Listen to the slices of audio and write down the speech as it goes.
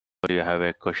you have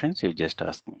a questions, you just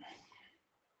ask me.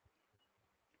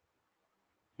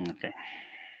 Okay.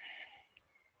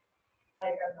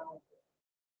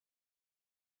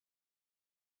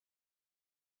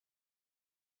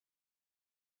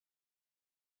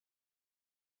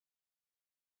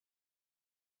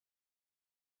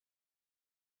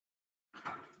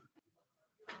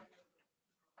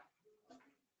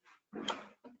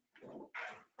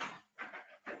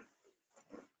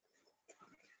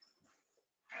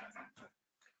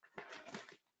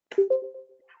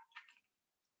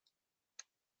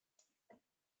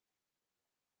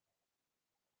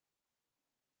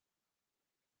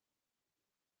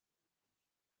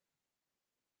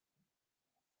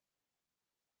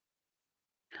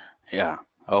 Yeah.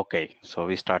 Okay. So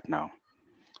we start now.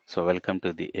 So welcome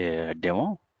to the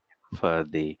demo for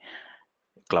the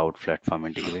cloud platform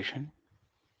integration.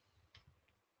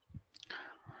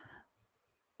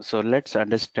 So let's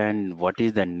understand what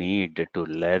is the need to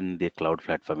learn the cloud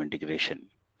platform integration.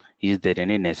 Is there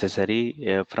any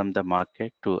necessary from the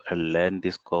market to learn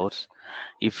this course?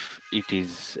 If it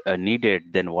is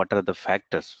needed, then what are the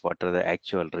factors? What are the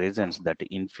actual reasons that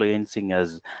influencing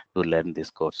us to learn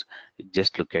this course?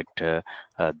 Just look at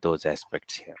those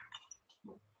aspects here.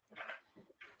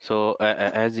 So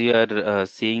as you are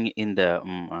seeing in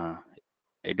the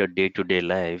day-to-day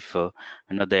life,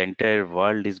 the entire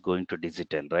world is going to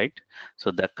digital, right?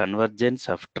 So the convergence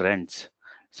of trends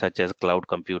such as cloud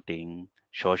computing,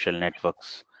 social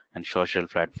networks and social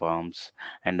platforms,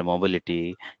 and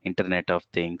mobility, Internet of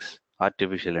Things,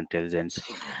 artificial intelligence,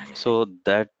 so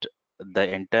that the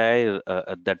entire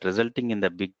that resulting in the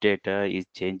big data is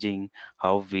changing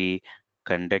how we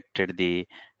conducted the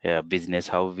business,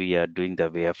 how we are doing the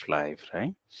way of life,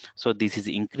 right? So this is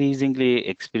increasingly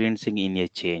experiencing in a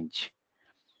change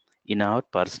in our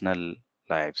personal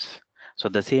lives. So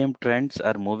the same trends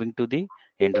are moving to the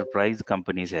enterprise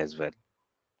companies as well.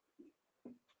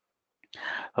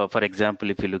 For example,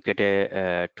 if you look at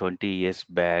a 20 years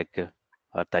back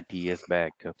or 30 years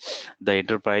back, the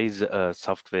enterprise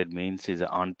software means is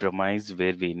on-premise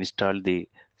where we install the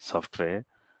software.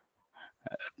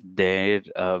 There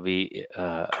we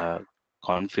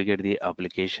configure the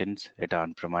applications at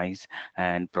on-premise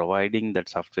and providing that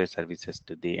software services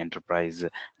to the enterprise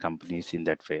companies in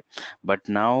that way. But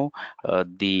now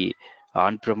the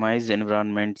on-premise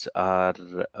environments are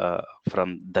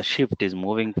from the shift is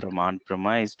moving from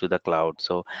on-premise to the cloud.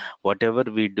 So whatever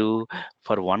we do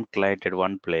for one client at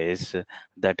one place,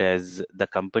 that as the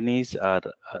companies are,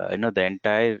 the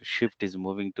entire shift is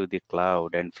moving to the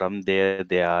cloud, and from there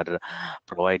they are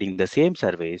providing the same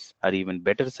service or even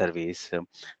better service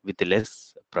with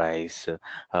less price,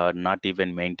 not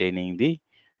even maintaining the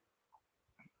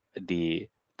the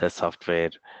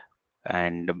software,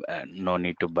 and no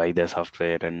need to buy the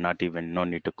software, and not even no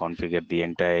need to configure the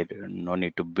entire, no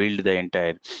need to build the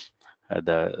entire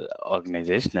the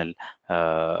organizational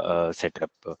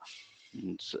setup.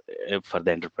 For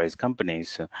the enterprise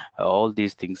companies, all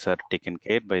these things are taken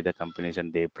care by the companies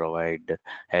and they provide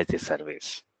as a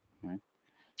service.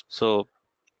 So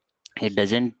it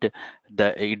doesn't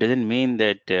mean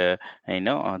that the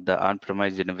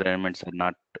on-premise environments are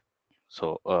not,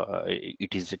 so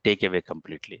it is a takeaway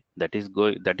completely. That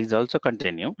is also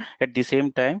continue. At the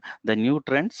same time, the new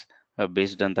trends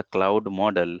based on the cloud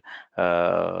model,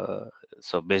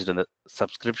 so based on the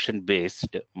subscription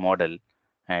based model,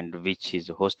 and which is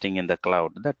hosting in the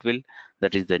cloud,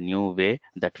 that is the new way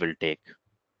that will take.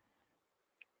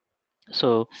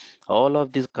 So all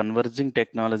of these converging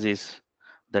technologies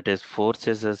that is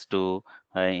forces us to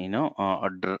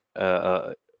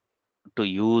to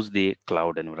use the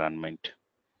cloud environment.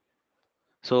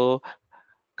 So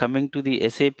coming to the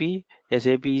SAP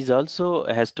is also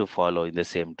has to follow in the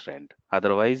same trend.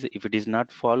 Otherwise, if it is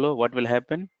not follow, what will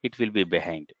happen? It will be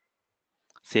behind.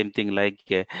 Same thing like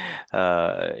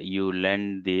you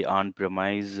learn the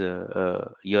on-premise,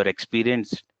 you're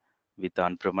experienced with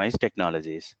on-premise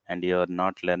technologies, and you're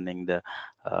not learning the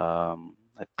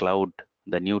cloud,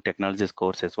 the new technologies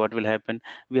courses. What will happen?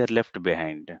 We are left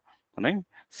behind, right?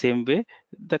 Same way,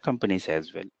 the companies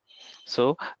as well.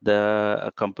 So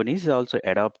the companies are also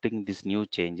adopting these new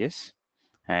changes,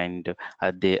 and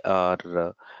they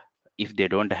are if they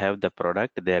don't have the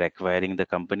product, they're acquiring the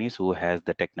companies who has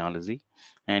the technology,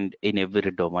 and in every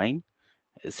domain.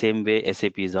 Same way,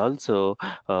 SAP is also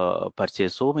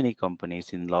purchased so many companies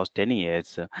in last 10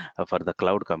 years for the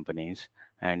cloud companies,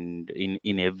 and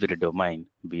in every domain,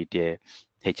 be it a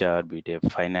HR, be it a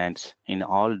finance, in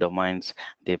all domains,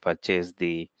 they purchase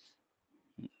the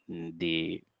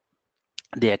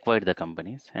they acquired the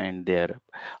companies, and they're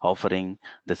offering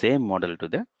the same model to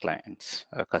the clients,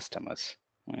 customers.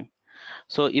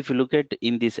 So if you look at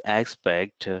in this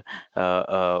aspect,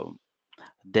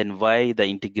 then why the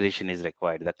integration is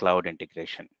required, the cloud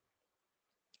integration.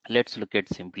 Let's look at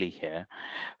simply here.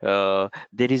 There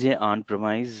is a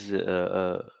on-premise,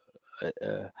 the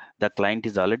client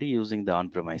is already using the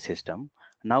on-premise system.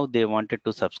 Now they wanted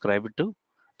to subscribe to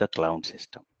the cloud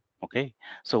system. Okay,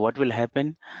 so what will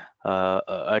happen?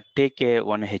 Take a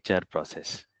one HR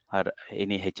process or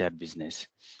any HR business.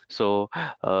 So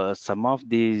some of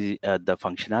the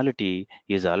functionality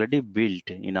is already built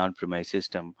in on-premise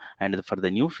system, and for the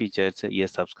new features, you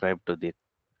subscribe to the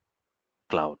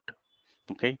cloud.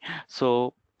 Okay,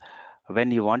 so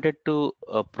when you wanted to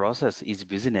process his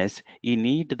business, you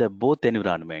need the both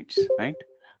environments, right?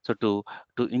 So to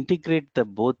integrate the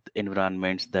both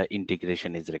environments, the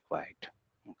integration is required.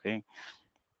 Okay,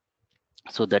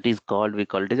 so that is called, we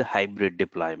call it as hybrid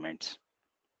deployments.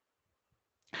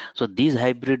 So these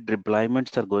hybrid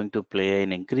deployments are going to play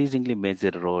an increasingly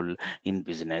major role in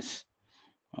business.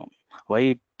 Um, Why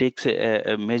it takes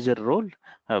a major role?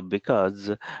 Because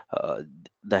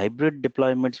the hybrid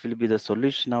deployments will be the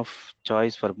solution of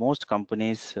choice for most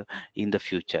companies in the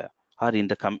future, or in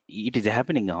the it is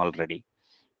happening already.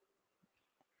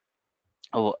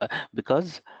 Oh,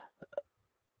 because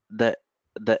the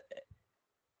the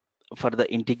for the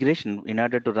integration, in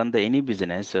order to run the any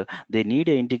business, they need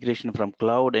a integration from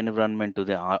cloud environment to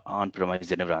the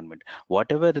on-premise environment,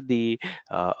 whatever the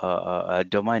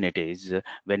domain it is.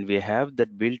 When we have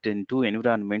that built into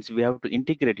environments, we have to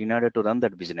integrate in order to run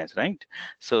that business, right?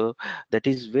 So that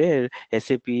is where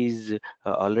SAP is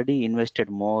already invested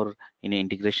more in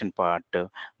integration part.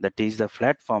 That is the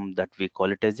platform that we call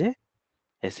it as a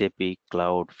SAP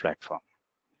cloud platform.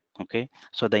 Okay,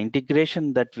 so the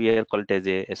integration that we are called as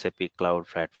a SAP cloud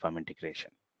platform integration.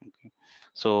 Okay,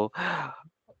 so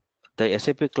the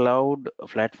SAP cloud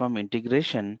platform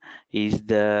integration is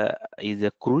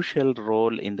a crucial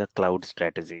role in the cloud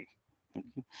strategy.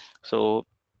 Okay. So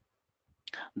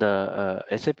the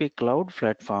SAP cloud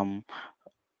platform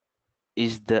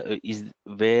is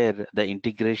where the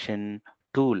integration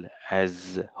tool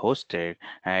has hosted,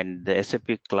 and the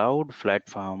SAP cloud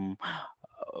platform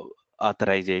uh,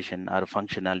 authorization or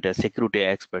functionality, security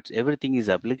experts, everything is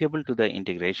applicable to the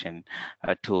integration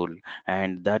tool,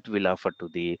 and that will offer to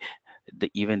the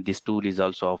even this tool is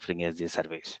also offering as a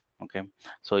service. Okay,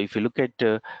 so if you look at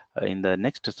in the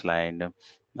next slide,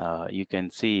 you can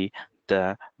see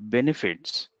the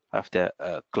benefits of the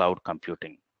cloud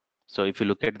computing. So if you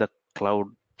look at the cloud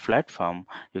platform,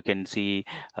 you can see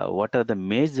what are the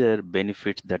major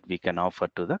benefits that we can offer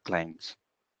to the clients.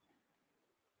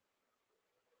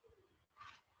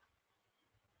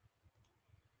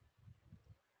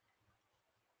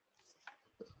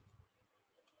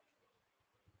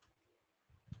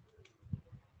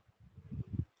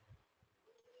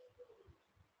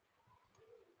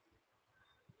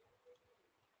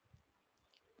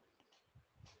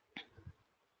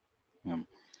 Um,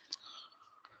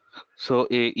 so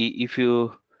if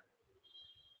you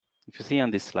see on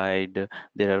this slide,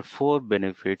 there are four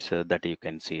benefits that you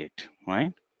can see it,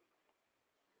 right?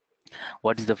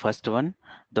 What is the first one?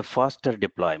 The faster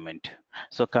deployment.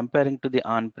 So comparing to the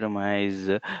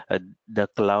on-premise, the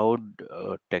cloud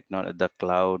the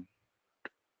cloud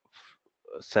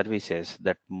services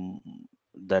that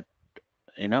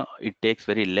it takes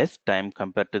very less time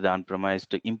compared to the on-premise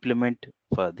to implement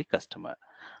for the customer.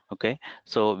 Okay,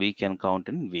 so we can count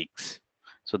in weeks.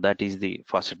 So that is the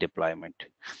faster deployment.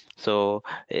 So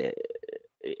uh,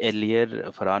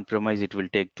 earlier for on-premise it will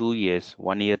take 2 years,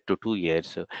 1 year to 2 years.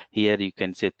 So here you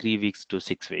can say 3 weeks to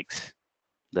 6 weeks.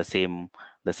 The same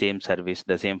service,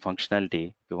 the same functionality,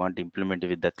 if you want to implement it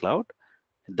with the cloud,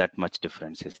 that much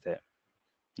difference is there.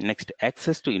 Next,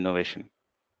 access to innovation.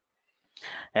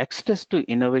 Access to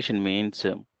innovation means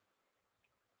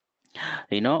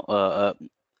you know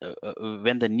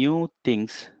when the new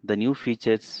things, the new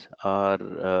features are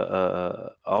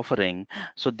offering,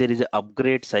 so there is a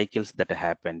upgrade cycles that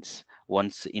happens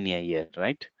once in a year,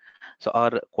 right? So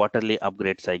our quarterly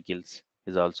upgrade cycles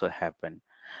is also happen.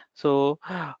 So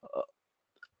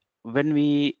when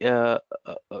we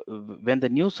when the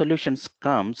new solutions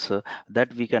comes,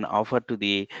 that we can offer to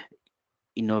the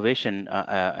innovation,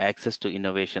 access to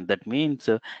innovation, that means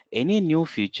any new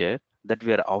feature that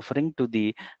we are offering to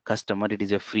the customer, it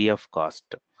is a free of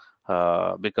cost,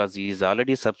 because he is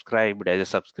already subscribed as a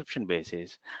subscription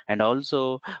basis. And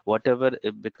also whatever,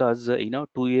 because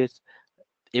 2 years,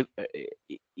 if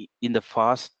in the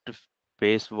fast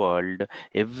fast-paced world,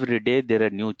 every day there are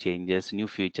new changes, new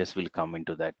features will come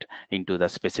into that, into the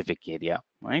specific area,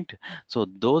 right? So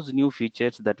those new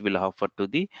features that will offer to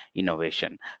the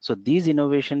innovation. So these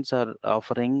innovations are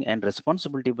offering and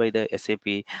responsibility by the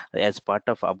SAP as part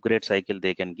of upgrade cycle,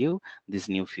 they can give these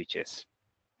new features.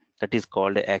 That is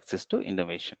called access to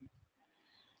innovation.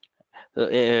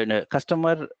 And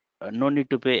customer no need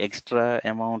to pay extra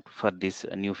amount for these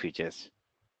new features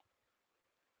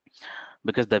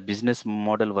because the business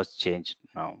model was changed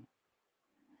now.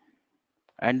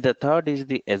 And the third is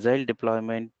the agile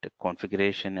deployment,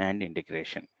 configuration, and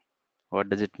integration. What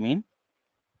does it mean?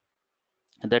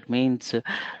 That means,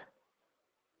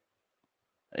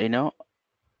 you know,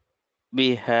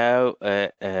 we have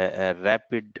a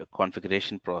rapid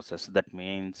configuration process. That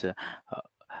means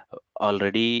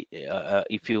already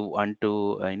if you want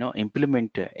to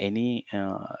implement any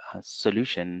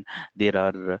solution, there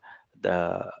are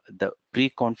the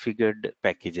pre-configured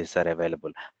packages are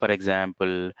available. For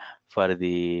example, for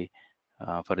the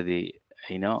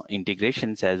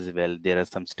integrations as well, there are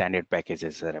some standard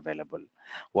packages are available.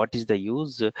 What is the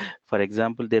use? For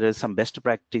example, there are some best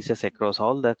practices across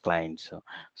all the clients,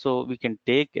 so we can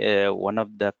take one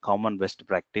of the common best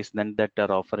practice then that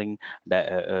are offering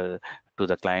the, to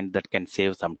the client that can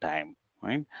save some time,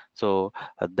 right? So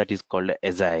that is called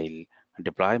agile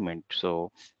deployment.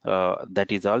 So that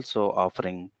is also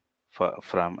offering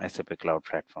from SAP Cloud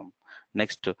Platform.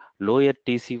 Next, lower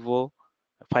TCO.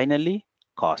 Finally,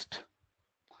 cost.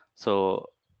 So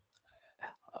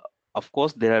of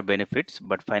course there are benefits,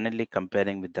 but finally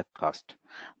comparing with the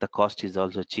cost is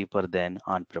also cheaper than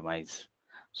on-premise.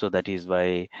 So that is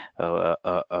why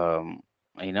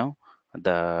you know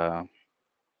the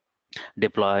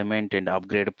deployment and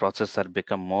upgrade process are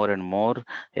become more and more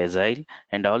agile,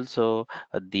 and also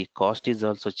the cost is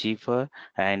also cheaper,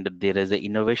 and there is a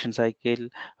innovation cycle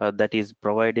that is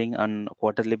providing on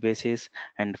quarterly basis,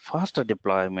 and faster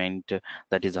deployment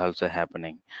that is also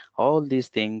happening. All these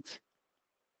things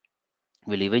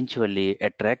will eventually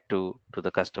attract to the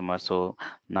customer. So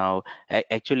now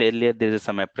actually earlier there is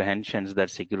some apprehensions that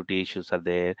security issues are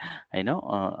there,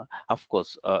 of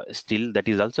course still that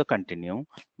is also continue,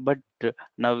 but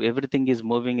now everything is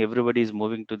moving, everybody is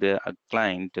moving to the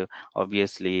client.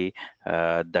 Obviously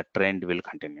the trend will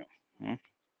continue. Mm.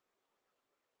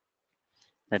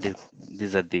 That is,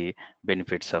 these are the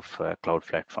benefits of cloud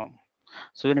platform.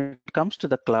 So when it comes to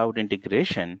the cloud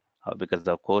integration, because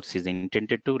the course is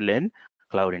intended to learn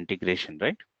cloud integration,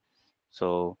 right?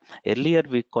 So earlier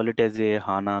we call it as a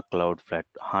HANA cloud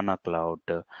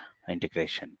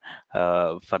integration.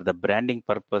 For the branding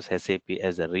purpose, SAP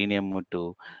as a rename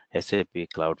to SAP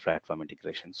Cloud Platform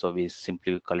Integration. So we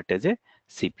simply call it as a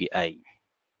CPI.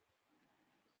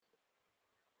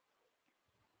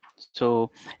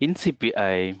 So in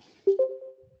CPI,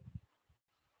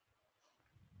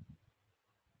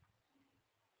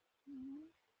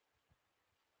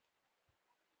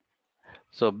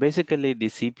 so basically the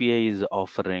CPI is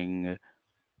offering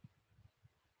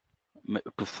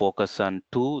to focus on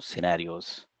two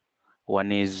scenarios.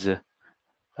 One is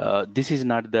this is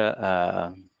not the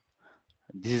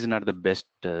best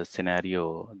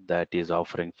scenario that is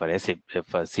offering for SAP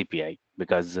for CPI,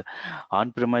 because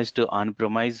on-premise to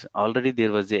on-premise already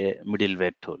there was a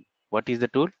middleware tool. What is the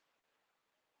tool?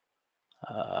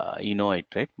 You know it,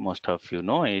 right? Most of you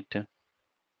know it.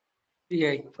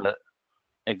 CPI.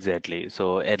 Exactly.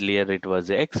 So earlier it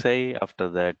was XI. After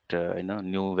that,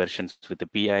 new versions with the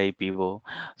PI, PO.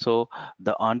 So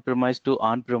the on-premise to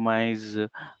on-premise,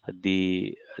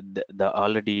 the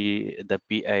already the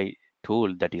PI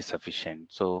tool that is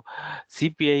sufficient. So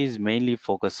CPI is mainly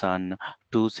focused on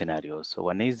two scenarios. So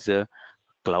one is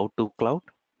cloud to cloud.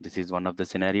 This is one of the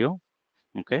scenario.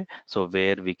 Okay, so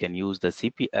where we can use the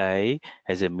CPI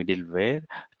as a middleware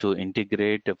to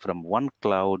integrate from one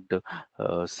cloud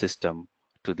system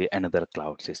to the another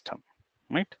cloud system,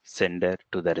 right? Sender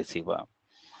to the receiver.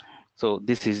 So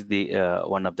this is the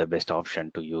one of the best option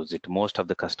to use it. Most of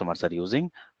the customers are using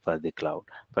for the cloud.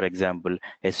 For example,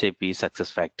 SAP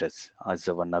success factors as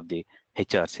one of the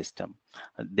HR system.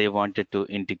 They wanted to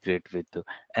integrate with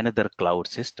another cloud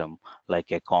system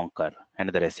like a Concur,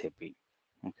 another SAP.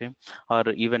 Okay, or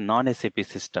even non-SAP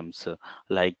systems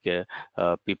like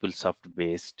PeopleSoft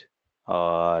based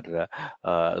or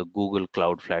Google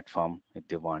Cloud Platform if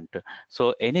they want.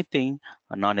 So anything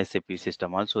a non-SAP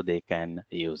system also they can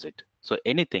use it. So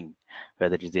anything,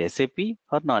 whether it is SAP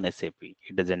or non-SAP,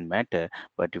 it doesn't matter.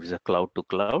 But if it's a cloud to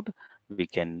cloud, we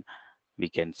can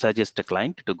suggest a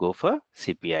client to go for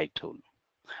CPI tool.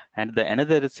 And the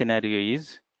another scenario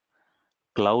is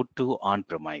cloud to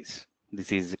on-premise.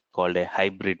 This is called a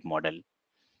hybrid model.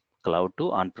 cloud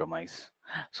to on-premise.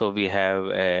 So we have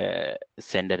a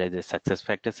sender as a success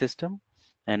factor system,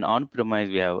 and on-premise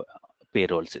we have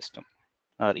payroll system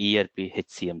or ERP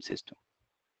HCM system.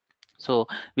 So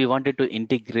we wanted to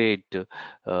integrate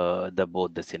the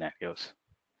both the scenarios.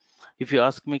 If you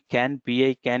ask me, can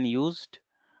PI can used?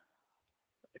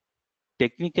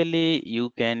 Technically,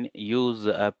 you can use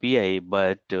a PI,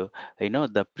 but the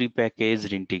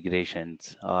prepackaged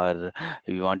integrations, or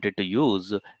you wanted to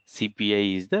use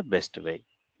CPI is the best way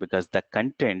because the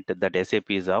content that SAP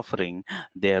is offering,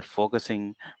 they are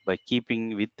focusing by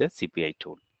keeping with the CPI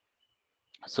tool.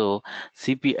 So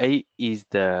CPI is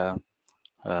the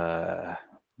uh,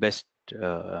 best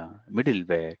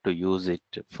middleware to use it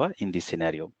for in this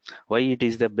scenario. Why it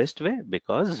is the best way?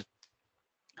 Because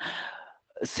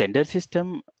sender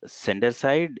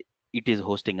side, it is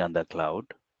hosting on the cloud,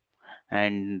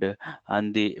 and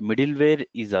on the middleware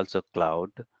is also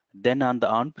cloud. Then on the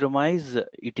on-premise,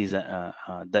 it is the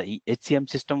HCM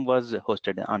system was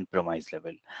hosted on-premise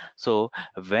level. So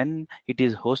when it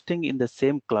is hosting in the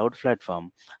same cloud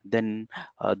platform, then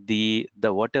the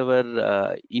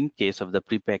whatever in case of the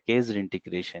prepackaged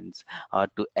integrations or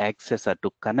to access or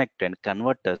to connect and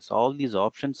convert us, all these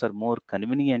options are more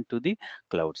convenient to the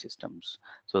cloud systems.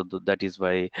 So that is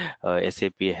why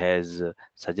SAP has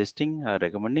suggesting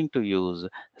recommending to use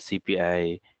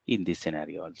CPI in this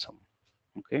scenario also.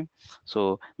 Okay,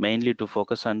 so mainly to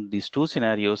focus on these two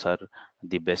scenarios are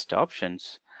the best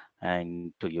options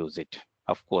and to use it.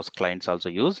 Of course, clients also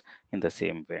use in the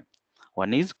same way.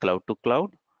 One is cloud to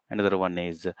cloud, another one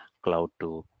is cloud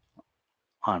to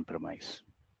on-premise.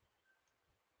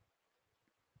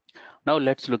 Now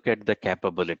let's look at the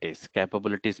capabilities.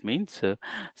 Capabilities means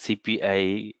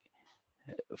CPI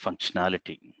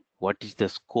functionality. What is the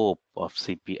scope of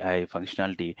CPI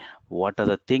functionality? What are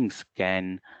the things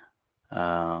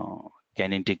uh,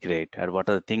 can integrate, or what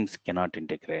are the things cannot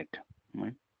integrate?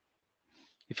 Right?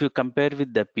 If you compare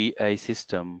with the PI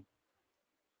system,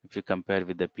 if you compare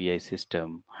with the PI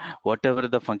system, whatever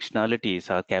the functionalities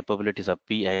or capabilities of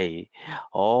PI,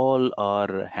 all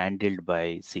are handled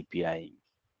by CPI.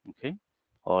 Okay,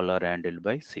 all are handled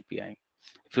by CPI.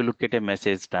 If you look at a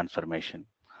message transformation,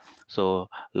 so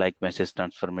like message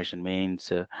transformation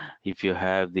means if you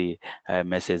have the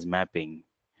message mapping,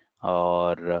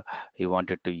 or you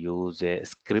wanted to use a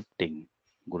scripting,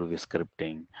 Groovy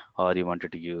scripting, or you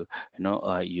wanted to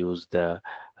use the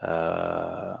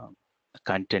uh,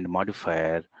 content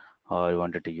modifier, or you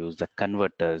wanted to use the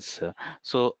converters.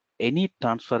 So any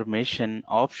transformation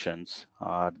options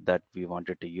that we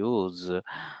wanted to use,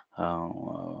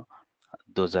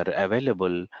 those are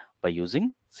available by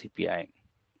using CPI.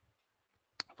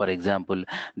 For example,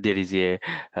 there is a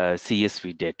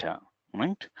CSV data,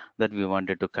 right, that we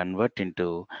wanted to convert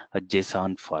into a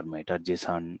JSON format or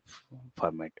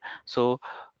format. So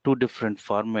two different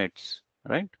formats,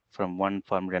 right, from one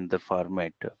format and the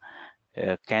format.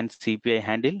 Can CPI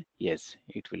handle? Yes,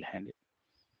 it will handle.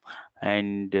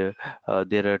 And there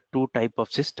are two type of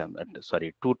connectors,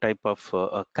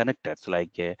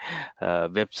 like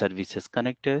web services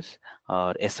connectors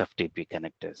or SFTP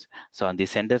connectors. So on the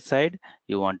sender side,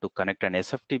 you want to connect an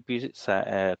SFTP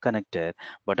connector,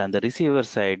 but on the receiver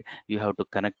side, you have to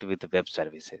connect with web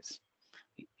services.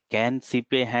 Can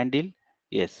CPI handle?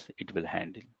 Yes, it will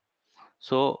handle.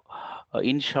 So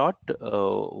in short,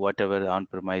 whatever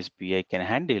on-premise PI can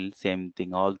handle, same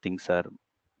thing, all things are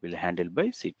will handle by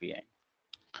CPI.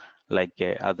 Like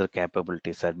other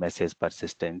capabilities are message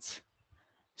persistence,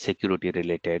 security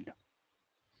related.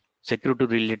 Security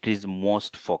related is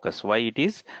most focused. Why it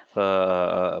is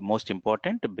most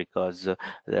important? Because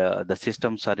the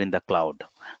systems are in the cloud,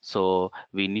 so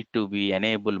we need to be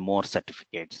enable more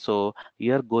certificates. So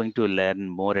you are going to learn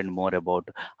more and more about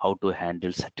how to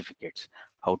handle certificates,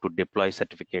 how to deploy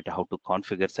certificate, how to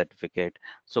configure certificate.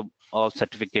 So all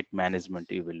certificate management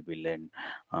you will be learned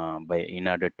by in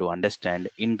order to understand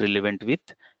in relevant with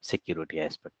security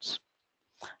aspects.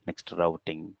 Next,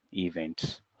 routing,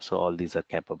 events. So all these are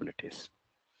capabilities.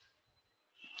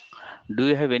 Do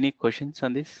you have any questions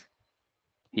on this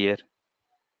here?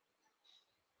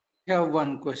 I have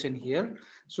one question here.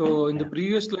 So in the Yeah.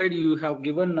 previous slide, you have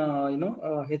given,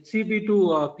 HCP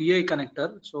to PI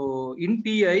connector. So in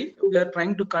PI, we are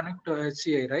trying to connect to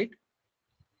HCI, right?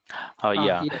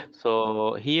 Yeah. Here.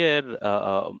 So here,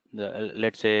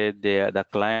 let's say the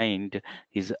client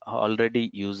is already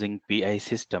using PI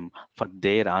system for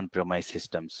their on-premise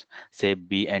systems, say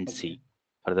B and Okay. C.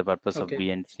 For the purpose of Okay.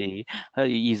 B and C,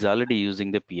 he is already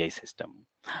using the PI system.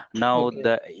 Now Okay.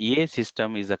 the EA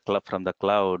system is a from the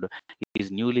cloud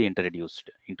is newly introduced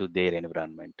into their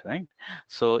environment, right?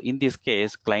 So in this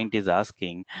case, client is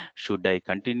asking, should I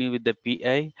continue with the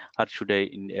PI or should I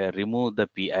remove the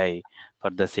PI for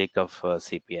the sake of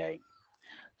CPI?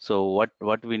 So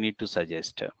what we need to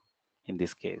suggest in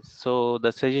this case? So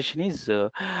the suggestion is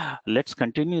let's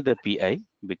continue the PI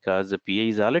because the PI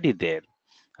is already there.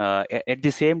 At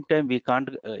the same time, we can't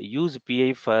use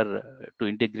PI for to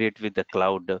integrate with the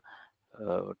cloud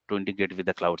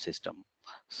system.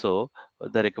 So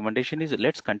the recommendation is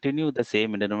let's continue the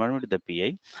same environment with the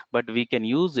PI, but we can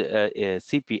use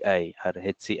CPI or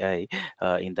HCI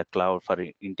in the cloud for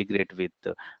integrate with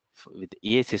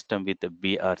EA system with the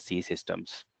BRC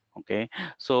systems. Okay,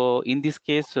 so in this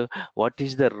case, what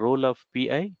is the role of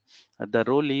PI? The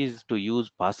role is to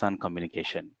use pass-on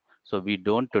communication. So we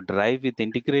don't drive with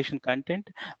integration content,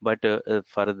 but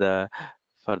for the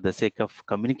sake of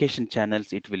communication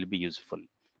channels, it will be useful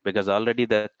because already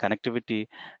the connectivity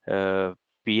uh,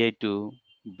 PA to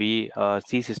B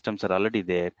C systems are already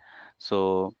there.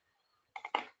 So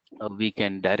we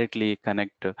can directly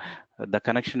connect. The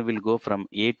connection will go from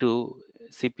A to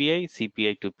CPI,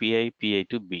 CPI to PI, PI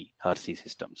to B or C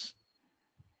systems.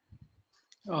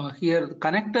 Here,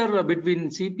 connector between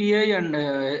CPI and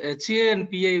HCI and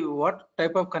PI, what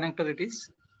type of connector it is?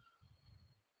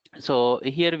 So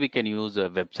here we can use a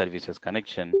web services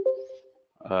connection,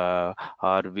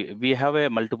 or we have a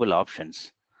multiple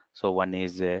options. So one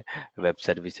is web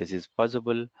services is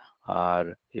possible,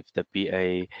 or if the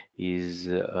PI is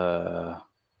the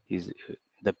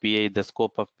PI, the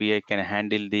scope of PI can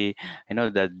handle the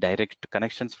the direct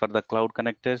connections for the cloud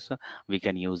connectors, we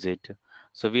can use it.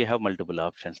 So we have multiple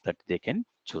options that they can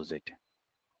choose it.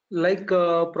 Like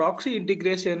proxy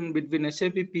integration between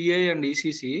SAP PI and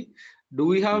ECC, do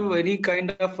we have Mhm. any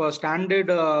kind of standard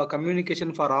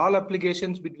communication for all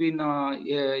applications between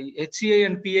HCI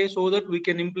and PI so that we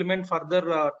can implement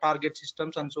further target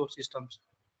systems and source systems?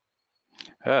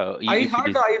 I If it heard,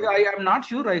 is I am not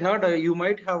sure, I heard you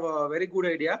might have a very good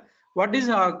idea. What is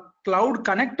a cloud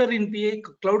connector in PA?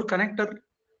 Cloud connector?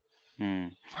 Hmm.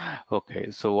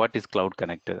 Okay, so what is cloud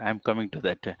connector? I'm coming to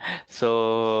that.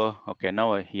 So, okay,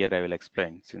 now here I will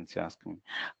explain since you asked me.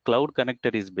 Cloud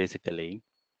connector is basically,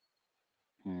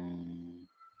 hmm,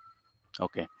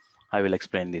 okay, I will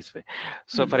explain this way.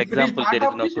 So, for If it is example, part there is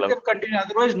of no this, you cloud. can continue,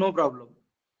 otherwise, no problem.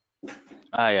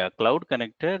 Yeah, cloud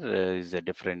connector is a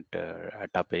different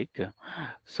topic.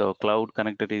 So, cloud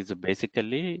connector is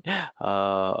basically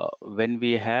when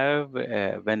we have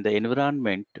when the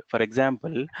environment, for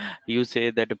example, you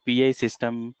say that a PI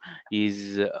system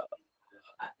is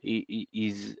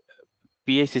is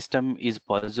PA system is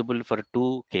possible for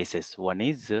two cases. One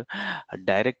is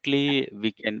directly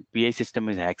we can PA system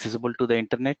is accessible to the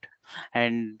internet,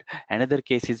 and another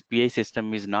case is PA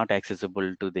system is not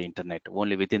accessible to the internet.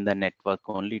 Only within the network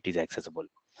only it is accessible.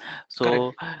 So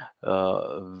Correct.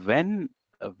 when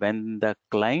the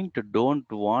client don't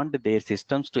want their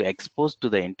systems to expose to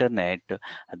the internet,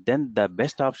 then the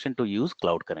best option to use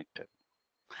cloud connector.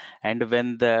 And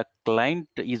when the client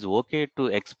is okay to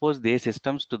expose their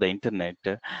systems to the internet,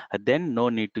 then no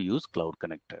need to use cloud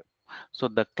connector. So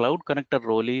the cloud connector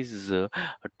role is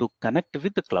to connect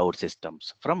with the cloud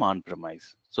systems from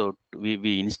on-premise. So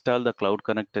we install the cloud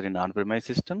connector in on-premise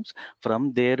systems.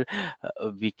 From there,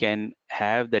 we can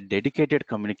have the dedicated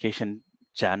communication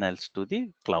channels to the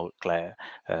cloud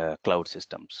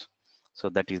systems. So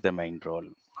that is the main role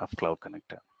of cloud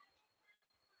connector.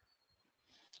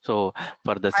 So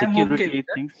for the I am okay with security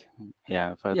that. things,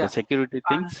 yeah, for the Yeah. security And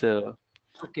things,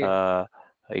 okay. uh,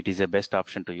 it is the best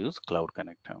option to use cloud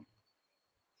connector.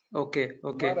 Okay. Kumar,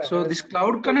 Okay. I So have this one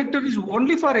cloud question. connector is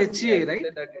only for Lastly, I HCI, would right? say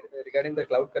that regarding the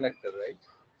cloud connector, right?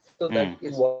 So that Hmm.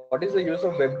 Yes. what is the use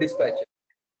of web dispatcher?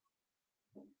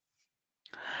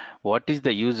 What is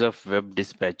the use of web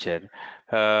dispatcher?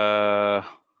 Uh,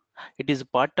 it is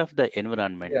part of the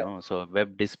environment, Yeah. no? So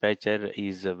web dispatcher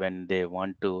is when they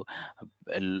want to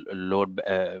load,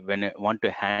 when I want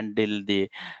to handle the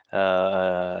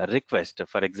request.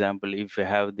 For example, if you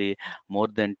have the more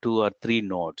than 2 or 3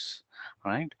 nodes,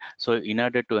 right? So in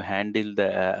order to handle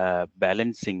the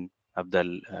balancing of the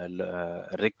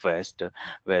request,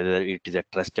 whether it is a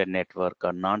trusted network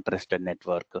or non-trusted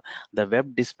network, the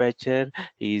web dispatcher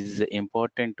is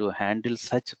important to handle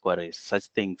such queries, such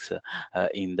things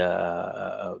in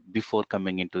the before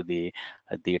coming into the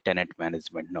tenant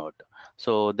management node.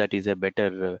 So that is a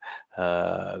better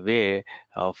way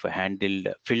of handled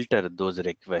filter those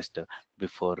requests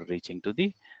before reaching to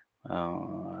the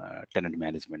tenant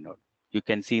management node. You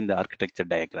can see in the architecture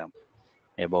diagram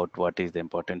about what is the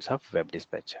importance of web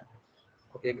dispatcher.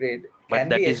 Okay, great. But Can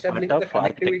that we is part establish of the connectivity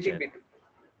architecture. between?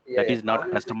 Yeah, That yeah. is not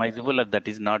customizable, or that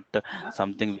is not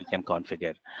something we can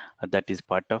configure. That is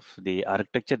part of the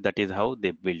architecture. That is how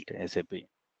they built SAP.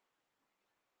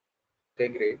 Okay,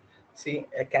 great. See,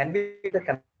 can we get the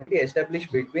connectivity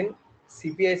established between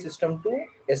CPI system to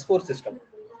S4 system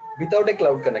without a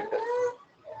cloud connector?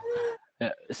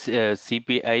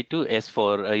 CPI to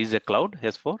S4 is a cloud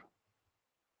S4.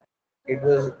 It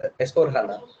was S4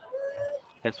 HANA.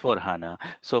 S4 HANA.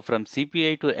 So from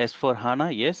CPI to S4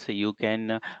 HANA, yes, you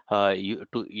can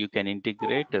you can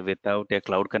integrate without a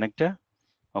cloud connector.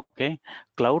 Okay,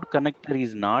 cloud connector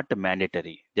is not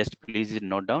mandatory. Just please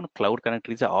note down, cloud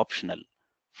connector is optional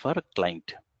for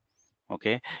client.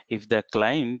 Okay, if the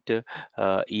client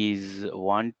is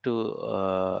want to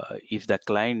if the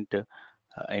client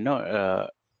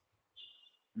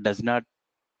does not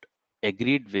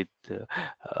agreed with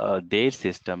their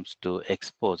systems to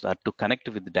expose or to connect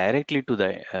with directly to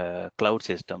the cloud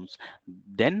systems,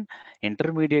 then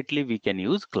intermediately we can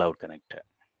use cloud connector.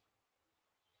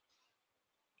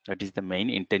 That is the main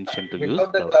intention to use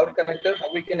Without the cloud cloud connector. connector,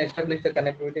 how we can establish the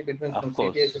connectivity between Of from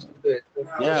CPI course. system to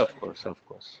Yeah, S4? of course, of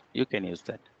course. You can use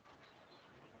that.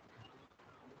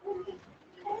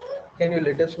 Can you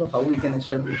let us know how we can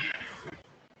establish?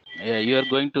 Yeah, you are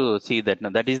going to see that now.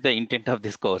 That is the intent of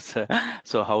this course.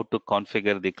 So how to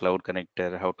configure the cloud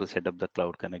connector, how to set up the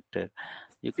cloud connector.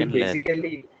 You See, can learn.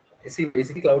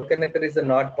 basically, cloud connector is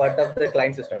not part of the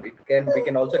client system. We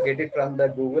can also get it from the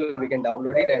Google. We can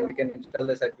download it and we can install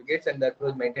the certificates, and that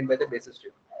was maintained by the basis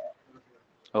stream.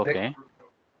 Correct.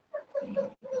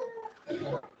 Okay.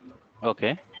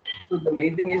 Okay. So the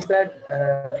main thing is that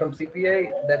from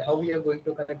CPI, that how we are going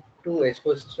to connect to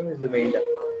S4 system is the main.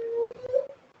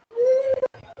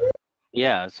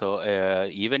 Yeah. So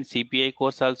even CPI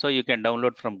course also you can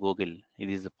download from Google. It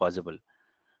is possible.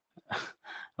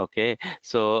 Okay,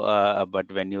 so but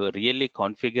when you really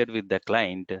configure with the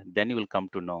client, then you will come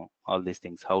to know all these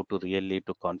things, how to really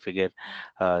to configure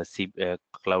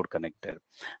cloud connector.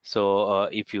 So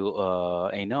if you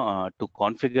to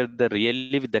configure the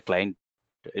really with the client,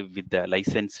 with the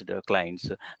licensed clients,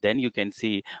 then you can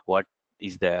see what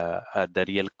is the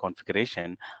real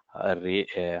configuration,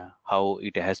 how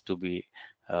it has to be,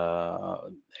 how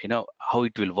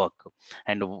it will work,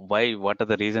 and why, what are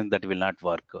the reasons that will not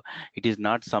work. It is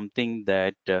not something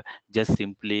that just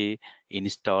simply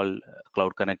install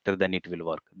cloud connector then it will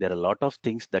work. There are a lot of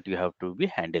things that you have to be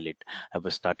handle it. I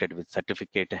was started with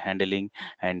certificate handling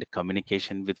and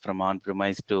communication with from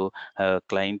on-premise to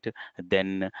client.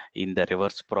 Then in the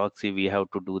reverse proxy we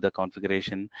have to do the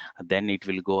configuration. Then it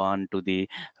will go on to the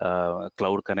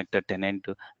cloud connector tenant.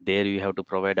 There you have to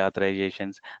provide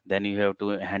authorizations. Then you have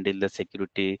to handle the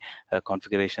security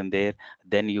configuration there.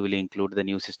 Then you will include the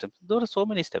new systems. There are so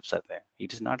many steps are there.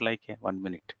 It is not like a 1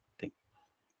 minute thing.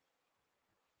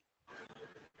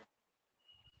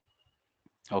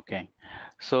 Okay,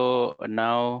 so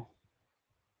now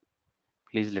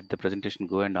please let the presentation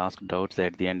go and ask doubts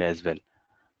at the end as well.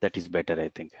 That is better, I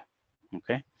think.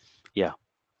 Okay, yeah.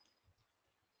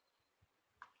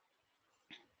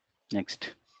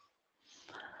 Next.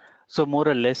 So more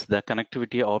or less the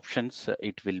connectivity options,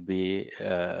 it will be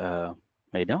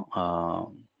you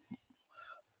know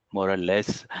more or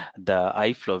less the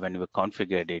iFlow when we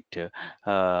configured it,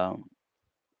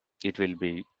 it will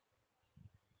be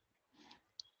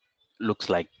looks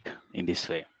like in this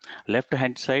way. Left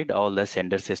hand side all the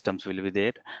sender systems will be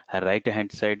there. Right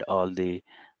hand side all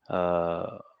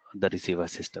uh, the receiver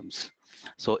systems.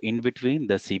 So in between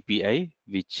the CPI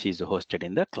which is hosted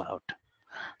in the cloud.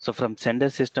 So from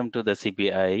sender system to the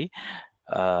CPI,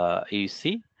 you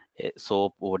see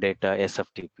SOAP, OData,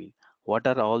 SFTP. What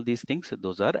are all these things?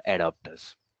 Those are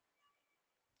adapters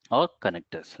or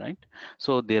connectors, right?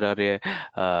 So there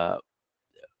are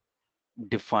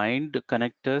defined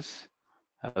connectors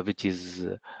which is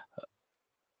built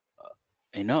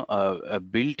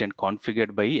and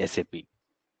configured by SAP.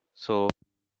 So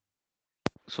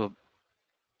so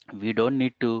we don't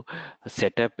need to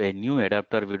set up a new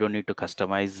adapter. We don't need to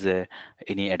customize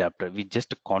any adapter. We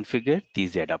just configure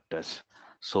these adapters.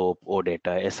 So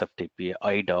OData, SFTP,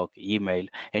 IDOC, email,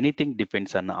 anything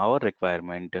depends on our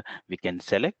requirement. We can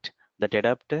select that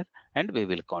adapter and we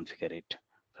will configure it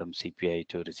from CPI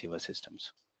to receiver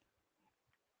systems.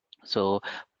 So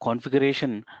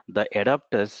configuration, the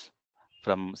adapters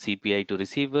from CPI to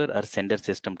receiver or sender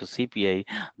system to CPI,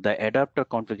 the adapter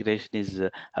configuration is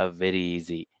very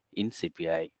easy in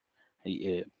CPI.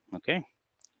 Okay.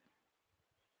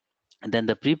 And then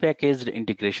the prepackaged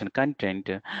integration content,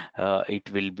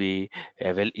 it will be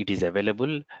it is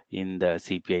available in the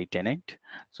CPI tenant.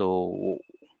 So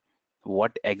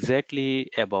What exactly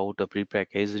about a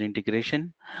prepackaged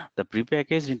integration? The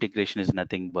prepackaged integration is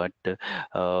nothing but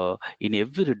in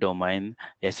every domain,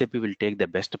 SAP will take the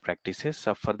best practices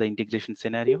for the integration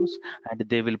scenarios, and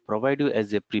they will provide you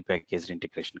as a prepackaged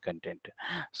integration content.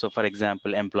 So for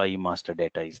example, employee master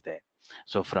data is there.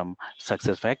 So from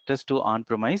success factors to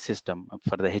on-premise system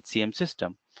for the HCM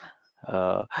system,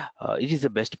 uh, it is the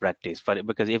best practice for,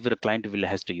 because every client will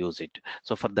has to use it.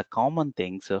 So for the common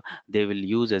things, they will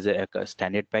use as a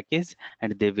standard package,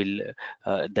 and they will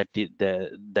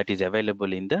that is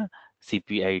available in the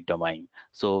CPI domain.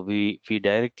 So we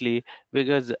directly,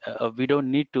 because we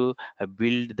don't need to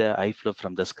build the iFlow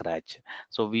from the scratch.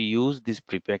 So we use this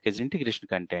prepackaged integration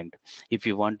content. If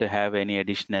you want to have any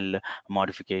additional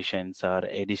modifications or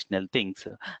additional things,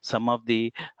 some of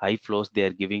the iFlows they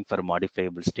are giving for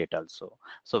modifiable state also,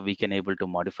 so we can able to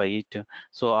modify it.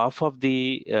 So off of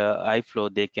the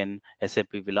iFlow, they can,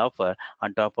 SAP will offer.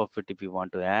 On top of it, if you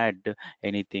want to add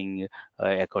anything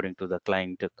according to the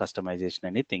client customization,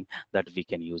 anything, that we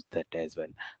can use that as well.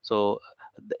 So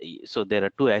so there are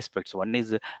two aspects. One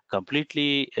is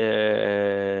completely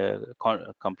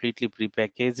completely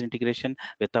prepackaged integration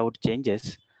without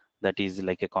changes, that is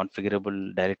like a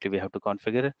configurable directly we have to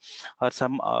configure, or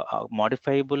some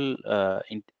modifiable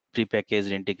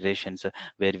prepackaged integrations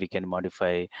where we can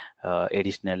modify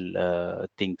additional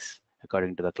things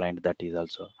according to the client, that is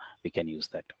also we can use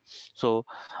that. So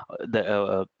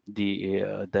the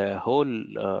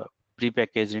whole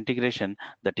prepackaged integration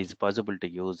that is possible to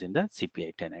use in the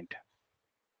CPI tenant.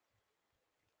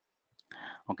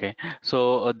 Okay,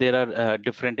 so there are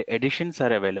different editions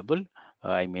are available.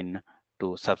 I mean,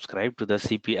 to subscribe to the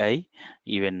CPI,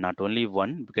 even not only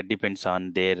one, because it depends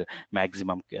on their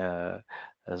maximum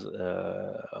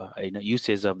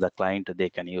usage of the client,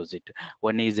 they can use it.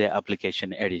 One is a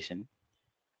application edition.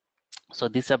 So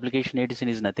this application edition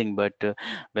is nothing but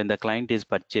when the client is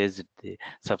purchased the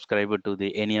subscriber to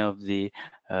the any of the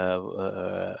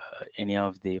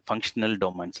functional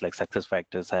domains like success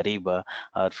factors, Ariba,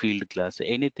 or field class,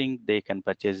 anything they can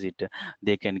purchase it.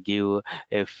 They can give,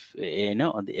 if the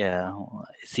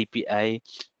CPI,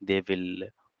 they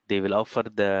will offer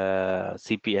the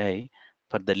CPI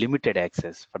for the limited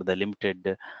access, for the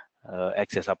limited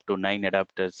access up to 9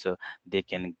 adapters. So they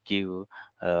can give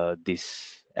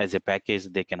this as a package.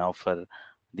 They can offer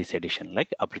this edition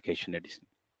like application edition.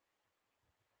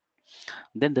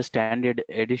 Then the standard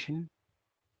edition.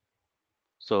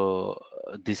 So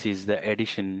this is the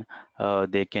edition.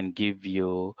 They can give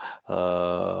you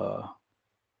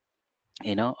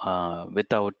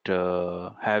without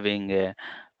having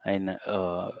an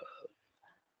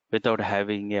without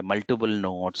having a multiple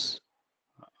nodes,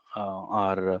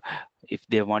 or if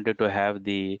they wanted to have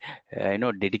the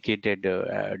dedicated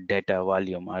data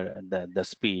volume or the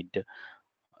speed,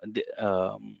 the,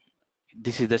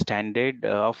 this is the standard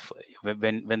of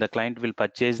when the client will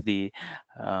purchase the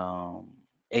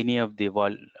any of the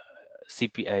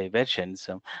CPI versions,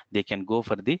 they can go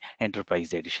for the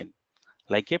enterprise edition,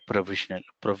 like a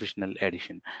professional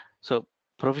edition. So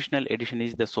professional edition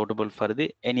is the suitable for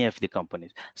the any of the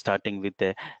companies, starting with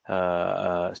the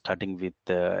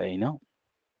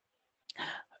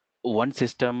one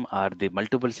system or the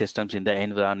multiple systems in the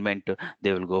environment.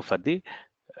 They will go for the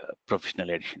professional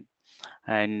edition.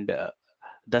 And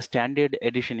the standard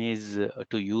edition is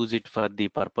to use it for the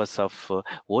purpose of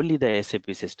only the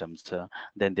SAP systems.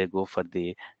 Then they go for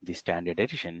the standard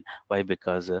edition. Why?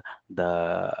 Because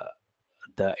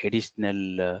the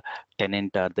additional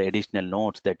tenant or the additional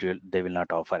nodes that they will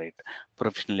not offer it.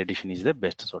 Professional edition is the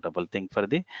best suitable thing for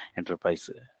the enterprise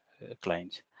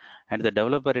clients. And the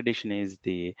developer edition is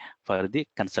the for the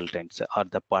consultants or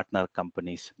the partner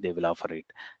companies, they will offer it.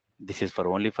 This is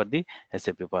for only for the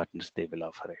SAP partners, they will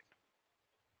offer it.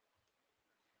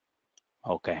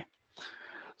 Okay,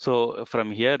 so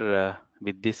from here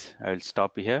with this I will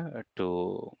stop here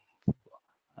to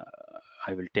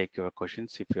I will take your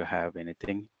questions if you have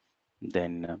anything.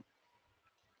 Then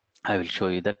I will show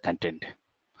you the content,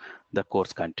 the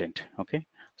course content. Okay,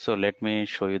 so let me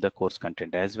show you the course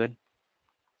content as well.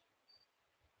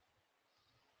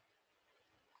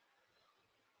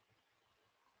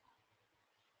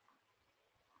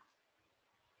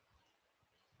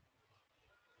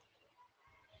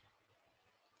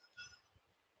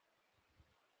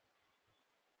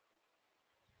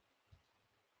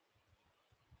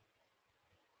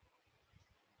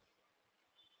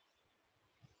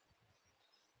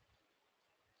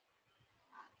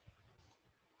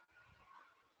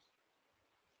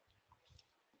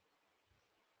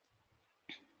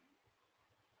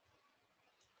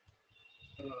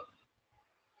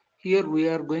 Here we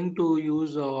are going to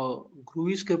use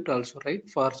Groovy script also, right,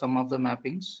 for some of the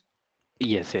mappings.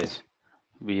 Yes.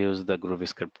 We use the Groovy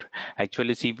script.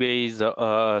 Actually, CPI is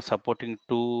supporting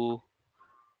two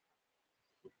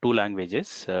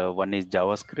languages. One is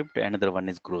JavaScript, another one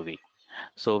is Groovy.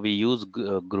 So we use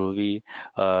Groovy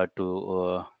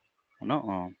to you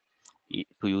know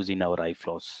to use in our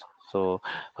iFlows. So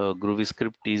Groovy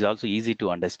script is also easy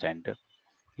to understand.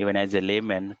 Even as a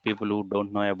layman, people who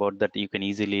don't know about that, you can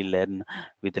easily learn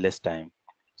with less time.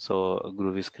 So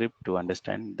Groovy script to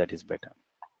understand that is better.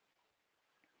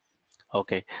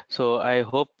 Okay, so I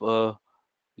hope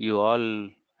you all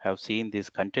have seen this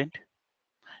content.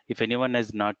 If anyone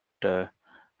has not have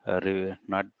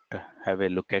a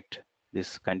look at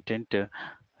this content,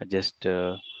 just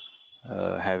have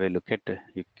a look at.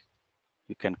 You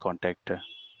can contact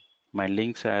my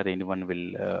links, or anyone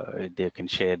will they can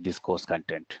share this course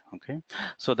content. Okay,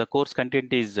 so the course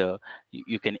content is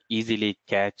you can easily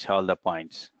catch all the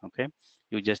points. Okay,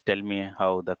 you just tell me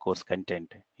how the course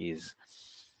content is.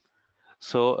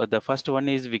 So the first one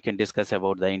is we can discuss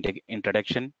about the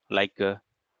introduction, like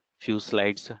few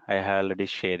slides I have already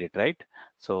shared it, right?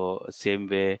 So same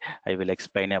way I will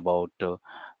explain about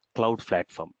cloud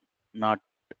platform, not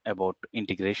about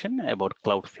integration, about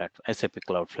cloud platform, SAP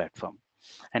cloud platform.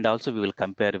 And also we will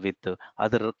compare with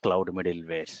other cloud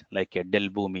middlewares like Dell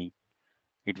Boomi.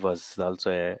 It was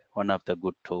also one of the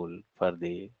good tool for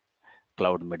the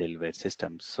cloud middleware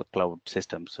systems, so cloud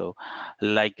systems. So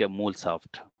like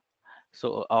MuleSoft.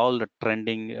 So all the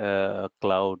trending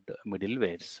cloud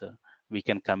middlewares we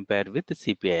can compare with the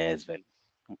CPI as well.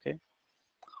 Okay.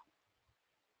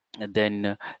 And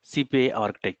then CPI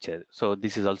architecture. So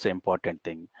this is also important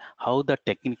thing. How the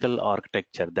technical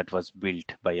architecture that was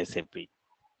built by SAP,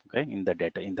 okay, in the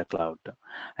data in the cloud,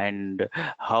 and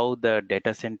how the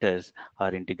data centers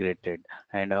are integrated,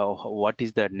 and what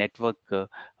is the network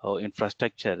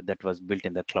infrastructure that was built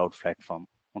in the cloud platform.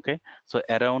 Okay, so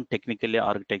around technical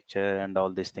architecture and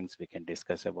all these things we can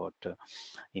discuss about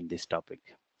in this topic.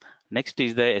 Next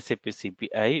is the SAP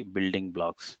CPI building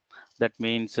blocks. That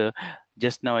means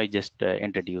just now I just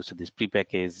introduced this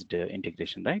prepackaged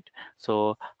integration, right?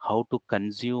 So how to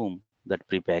consume that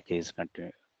prepackaged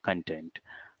content,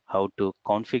 how to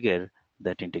configure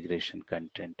that integration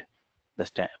content.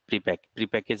 The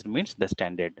prepackaged means the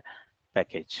standard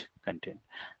package content.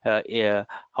 Yeah,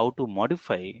 how to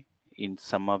modify in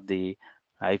some of the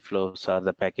iFlows or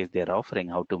the package they are offering,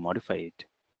 how to modify it,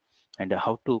 and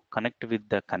how to connect with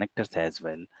the connectors as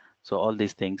well. So all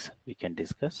these things we can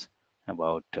discuss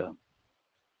about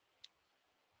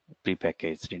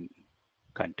prepackaged in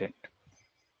content.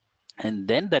 And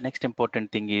then the next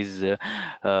important thing is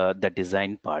the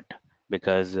design part,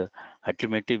 because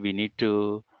ultimately we need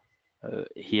to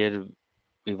here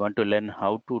we want to learn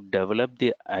how to develop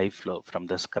the iFlow from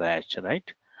the scratch,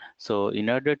 right? So in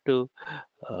order to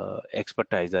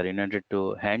expertise, or in order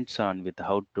to hands-on with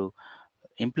how to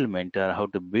implement or how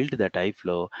to build that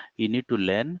iFlow, you need to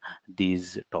learn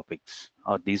these topics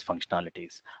or these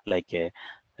functionalities like a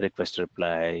request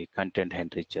reply, content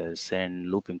enrichers,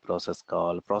 and looping process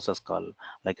call,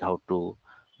 like how to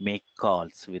make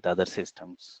calls with other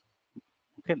systems.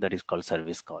 Okay, that is called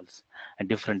service calls. And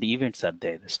different events are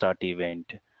there: start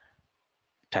event,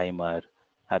 timer,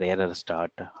 or error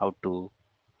start. How to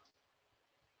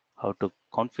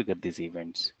configure these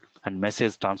events, and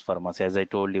message transformers, as I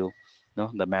told you,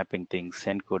 the mapping things,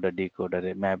 encoder,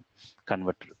 decoder, map,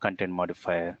 converter, content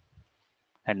modifier,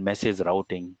 and message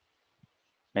routing,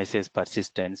 message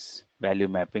persistence, value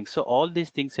mapping. So all these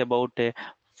things about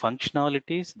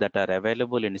functionalities that are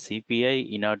available in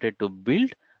CPI in order to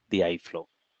build the iFlow.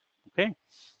 Okay,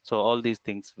 so all these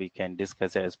things we can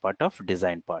discuss as part of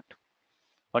design part.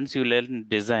 Once you learn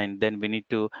design, then we need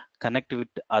to connect with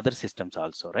other systems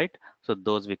also, right? So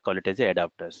those we call it as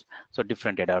adapters. So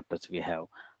different adapters we have: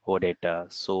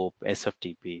 OData, SOAP,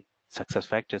 SFTP, success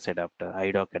factors adapter,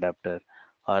 IDOC adapter,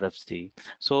 RFC.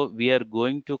 So we are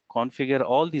going to configure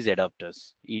all these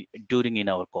adapters during in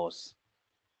our course.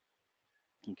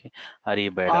 Okay,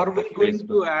 Ariba Are adapter, we going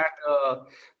Facebook.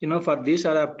 to add, for these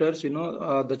adapters,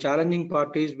 the challenging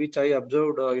part is which I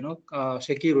observed,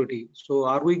 security. So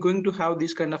are we going to have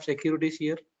this kind of securities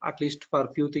here, at least for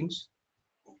a few things?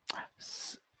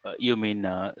 You mean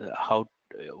how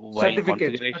while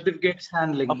configuration? Certificates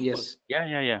handling, Of course, yes.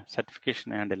 yeah.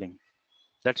 Certification handling.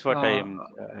 That's what Uh,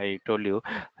 I told you.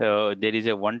 There is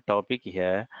a one topic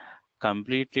here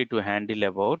completely to handle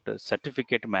about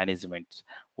certificate management.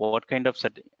 What kind of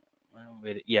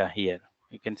yeah, here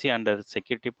you can see under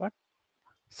security part,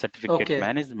 certificate okay.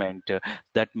 management.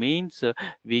 That means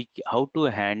we how to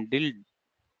handle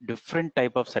different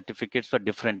type of certificates for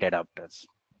different adapters.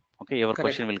 Okay, your Correct.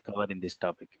 question will cover in this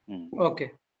topic.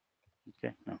 Okay.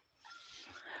 Okay.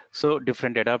 So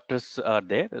different adapters are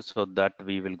there, so that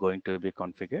we will going to be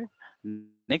configured.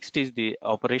 Next is the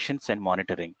operations and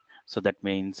monitoring. So that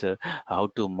means how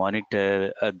to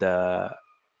monitor the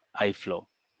flow,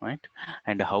 right?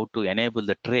 And how to enable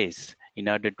the trace in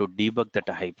order to debug that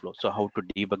high flow. So how to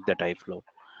debug that high flow,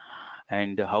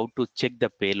 and how to check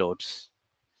the payloads,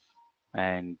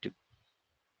 and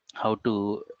how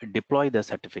to deploy the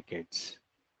certificates.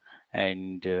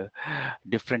 And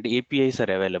different APIs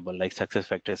are available, like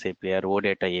SuccessFactors API or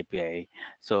OData API.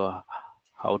 So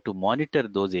how to monitor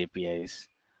those APIs,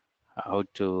 how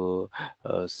to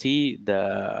see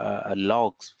the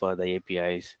logs for the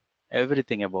APIs,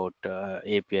 everything about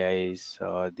APIs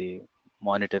or the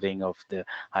monitoring of the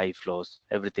high flows,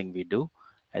 everything we do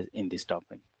as in this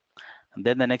topic. And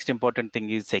then the next important thing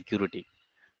is security.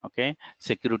 Okay,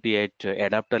 security at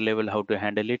adapter level, how to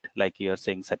handle it, like you're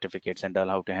saying certificates and all,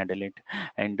 how to handle it.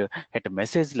 And at a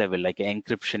message level, like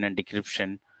encryption and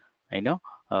decryption, you know,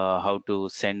 how to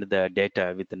send the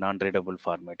data with the non-readable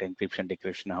format, encryption,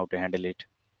 decryption, how to handle it.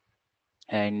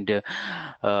 And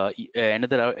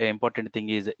another important thing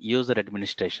is user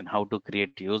administration, how to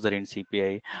create user in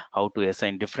CPI, how to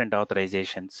assign different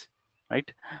authorizations,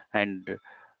 right? And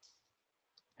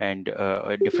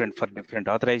different for different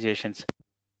authorizations.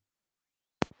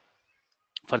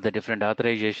 For the different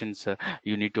authorizations,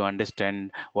 you need to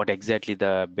understand what exactly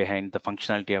the behind the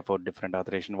functionality of our different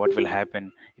authorization, what will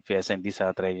happen if you assign this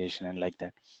authorization, and like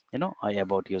that,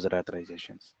 about user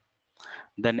authorizations.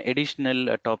 Then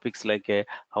additional topics like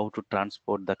how to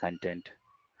transport the content.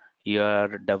 You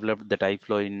are developed the type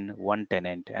flow in one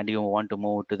tenant and you want to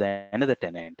move to the another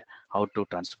tenant, how to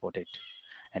transport it.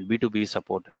 And B2B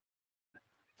support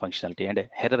functionality and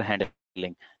error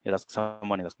handling.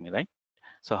 Someone is asking me, right?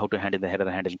 So how to handle the error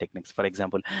handling techniques. For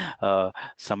example,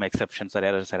 some exceptions or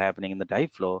errors are happening in the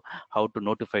type flow, how to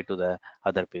notify to the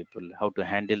other people, how to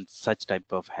handle such type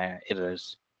of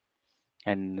errors.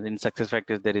 And in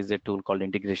SuccessFactors, there is a tool called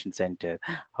Integration Center.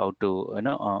 How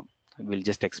to, we'll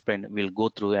just explain, we'll go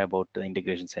through about the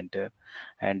Integration Center,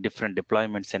 and different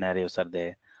deployment scenarios are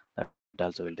there. That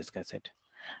also we'll discuss it.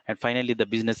 And finally, the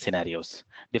business scenarios.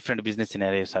 Different business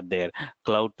scenarios are there.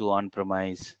 Cloud to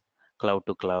on-premise, cloud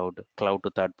to cloud, cloud to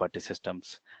third-party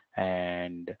systems,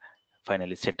 and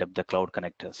finally set up the cloud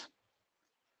connectors.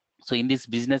 So in these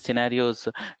business scenarios,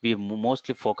 we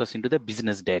mostly focus into the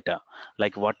business data,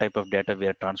 like what type of data we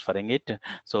are transferring it.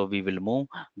 So we will move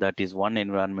that is one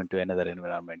environment to another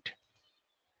environment.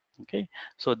 Okay,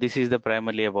 so this is the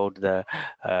primarily about the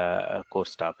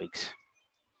course topics.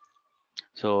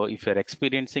 So if you're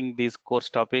experiencing these course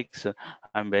topics,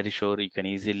 I'm very sure you can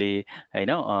easily,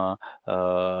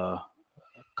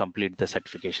 complete the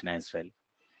certification as well.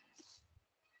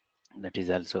 That is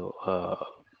also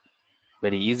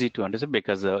very easy to understand,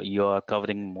 because you are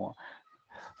covering more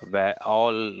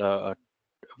all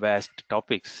vast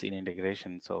topics in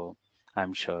integration. So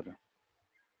I'm sure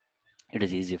it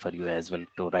is easy for you as well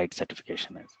to write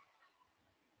certification as.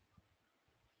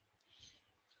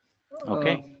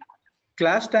 Okay.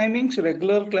 Class timings,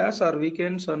 regular class or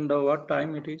weekends, and what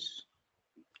time it is?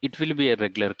 It will be a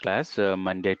regular class,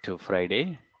 Monday to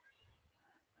Friday,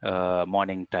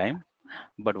 morning time.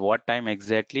 But what time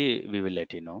exactly, we will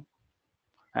let you know.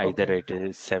 Either Okay. it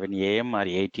is 7 a.m. or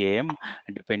 8 a.m.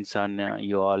 It depends on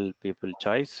you all people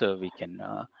choice. So we can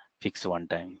fix one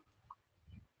time.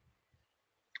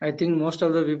 I think most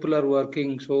of the people are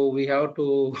working, so we have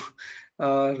to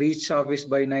reach office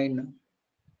by 9.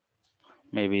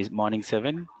 Maybe morning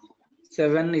 7.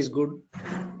 7 is good.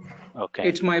 Okay.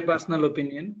 It's my personal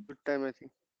opinion. Good time, I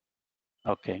think.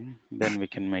 Okay. Then we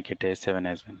can make it a 7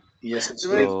 as well. Yes, it's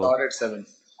Even we So start at 7.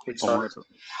 It started.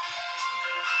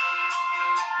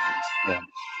 yeah.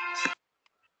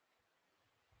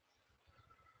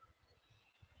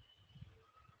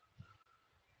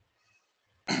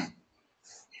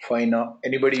 Fine. Now,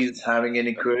 anybody is having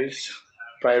any queries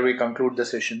prior we conclude the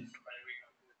session?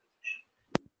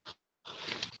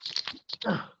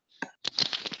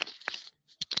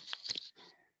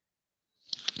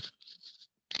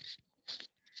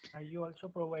 You also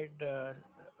provide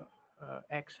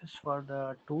access for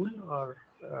the tool, or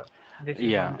this is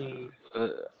Yeah. only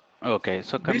Okay.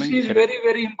 So This coming is here. very,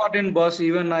 very important, boss.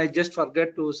 Even I just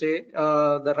forget to say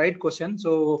the right question.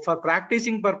 So for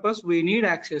practicing purpose, we need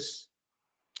access.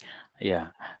 Yeah.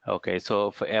 Okay.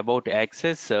 So for about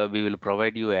access, we will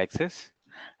provide you access,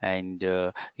 and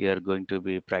you are going to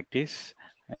be practice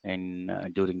in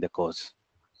during the course.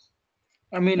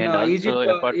 I mean, And is it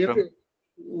also apart from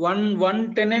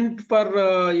one tenant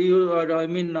per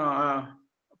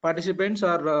participants,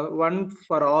 or one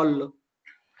for all?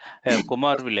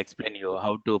 Kumar will explain you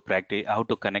how to practice, how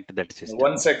to connect that system.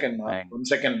 One second, And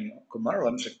Kumar,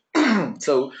 one second.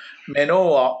 So, may I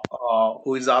know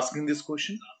who is asking this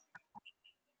question?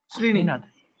 Srini. Srinath.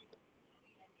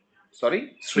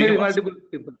 Sorry, Maybe Srinivas. multiple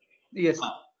people. Yes.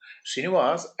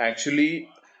 Srinivas, actually,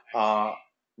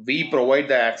 we provide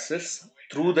the access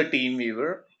through the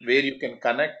TeamViewer where you can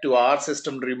connect to our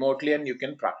system remotely and you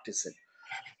can practice it.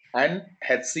 And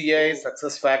HCI,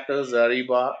 SuccessFactors,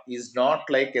 Ariba is not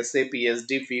like SAP,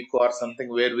 SD, FICO or something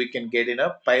where we can get in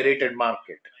a pirated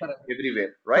market Correct.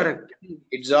 everywhere, right? Correct.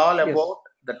 It's all Yes. about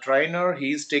the trainer.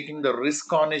 He is taking the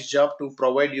risk on his job to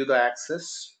provide you the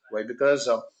access. Why? Because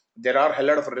there are a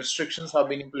lot of restrictions have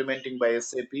been implementing by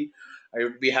SAP. I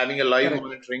would be having a live Correct.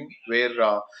 monitoring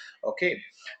where, okay,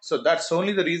 so that's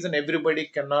only the reason everybody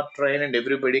cannot train and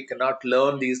everybody cannot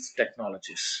learn these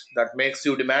technologies. That makes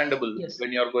you demandable Yes.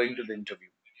 when you're going to the interview.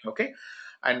 Okay,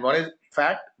 and one is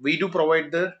fact we do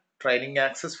provide the training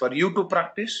access for you to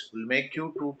practice. Will make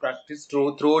you to practice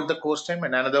throughout the course time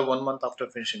and another 1 month after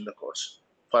finishing the course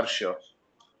for sure.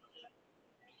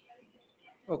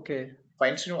 Okay.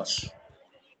 Fine, Srinivas.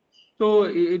 So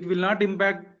it will not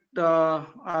impact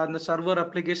on the server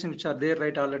application which are there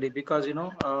right already, because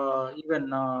even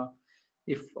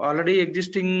if already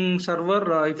existing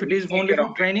server, if it We'll is take only care of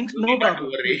for it. trainings, You no need not to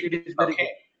problem. worry. It is very Okay,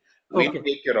 good. we'll Okay.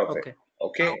 take care of it. Okay.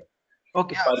 Okay,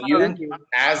 Okay. for you Thank you.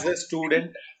 as a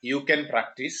student, you can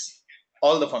practice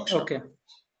all the functionality. Okay.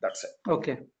 That's it.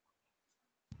 Okay.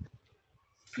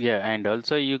 yeah, and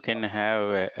also you can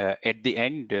have at the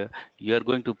end you are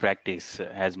going to practice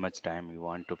as much time you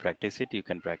want to practice it. You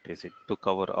can practice it to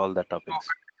cover all the topics.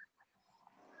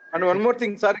 And one more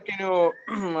thing, sir, can you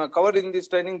cover in this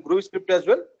training Groovy script as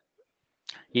well?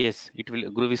 Yes, it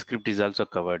will. Groovy script is also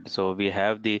covered. So we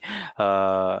have the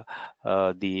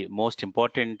most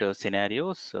important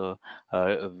scenarios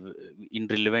in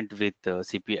relevant with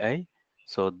CPI.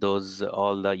 So those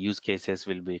all the use cases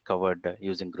will be covered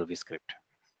using Groovy script.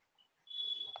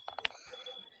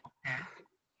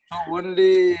 So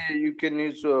only you can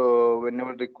use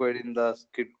whenever required in the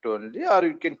script only, or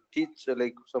you can teach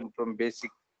like some from basic.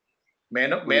 May I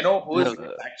Groovy know script. who is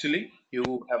this actually?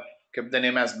 You have kept the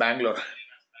name as Bangalore.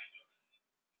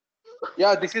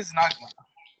 Yeah, this is not.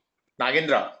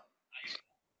 Nagendra.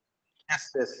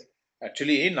 Yes, yes.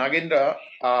 Actually, Nagendra,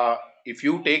 if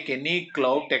you take any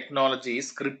cloud technology,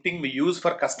 scripting we use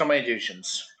for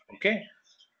customizations. Okay.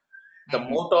 The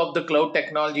motto of the cloud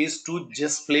technology is to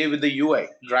just play with the UI,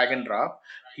 drag and drop.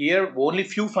 Here, only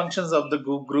few functions of the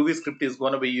Groovy script is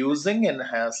going to be using in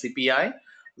CPI,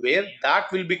 where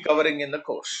that will be covering in the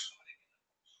course.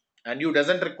 And you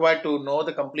doesn't require to know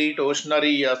the complete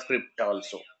oceanary script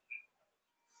also.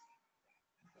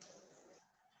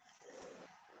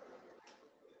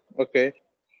 Okay.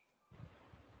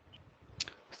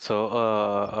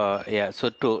 So yeah, so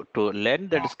to learn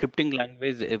that scripting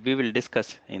language, we will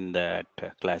discuss in that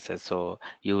classes. So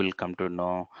you will come to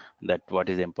know that what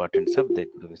is the importance of the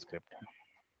Groovy script.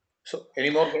 So, any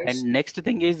more guys? And next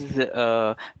thing is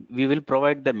we will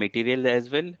provide the material as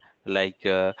well, like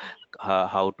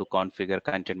how to configure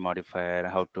content modifier,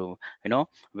 how to,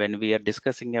 when we are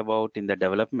discussing about in the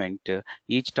development,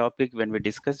 each topic when we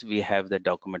discuss, we have the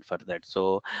document for that.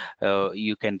 So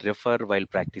you can refer while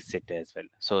practice it as well.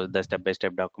 So the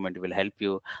step-by-step document will help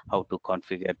you how to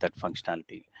configure that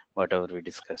functionality, whatever we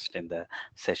discussed in the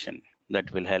session.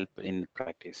 That will help in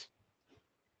practice.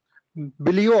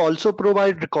 Will you also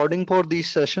provide recording for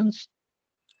these sessions?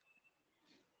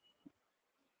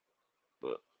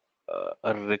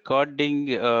 A recording,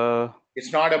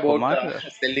 It's not about Kumar.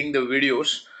 selling the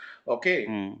videos. Okay.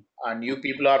 And you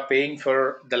people are paying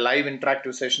for the live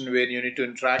interactive session where you need to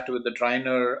interact with the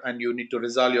trainer and you need to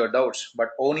resolve your doubts,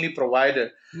 but only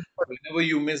provided whenever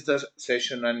you miss the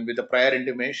session and with the prior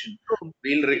intimation,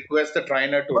 we'll request the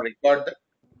trainer to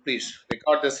please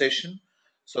record the session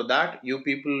so that you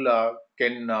people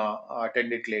can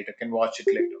attend it later, can watch it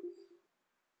later.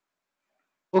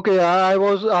 Okay, I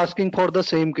was asking for the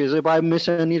same case. If I miss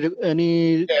any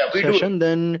Yeah, we do it. session,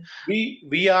 then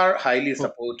We are highly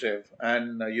supportive,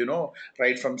 and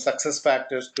right from success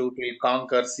factors to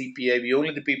conquer CPI, we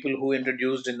only the people who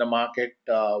introduced in the market,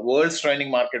 world's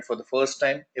training market for the first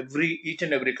time, each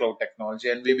and every cloud technology,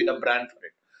 and we've been a brand for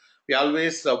it. We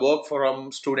always work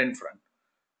from student front.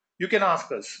 You can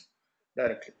ask us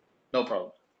directly, no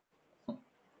problem.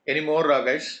 Any more,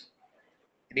 guys?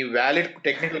 Any valid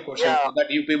technical questions Yeah. so that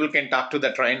you people can talk to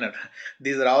the trainer?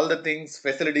 These are all the things,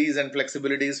 facilities and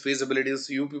flexibilities, feasibilities.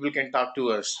 You people can talk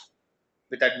to us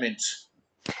with admins.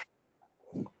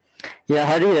 Yeah,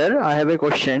 Hari here. I have a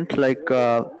question. I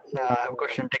have a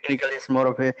question. Technically, it's more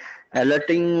of a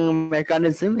alerting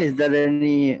mechanism. Is there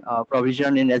any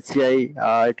provision in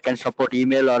HCI? It can support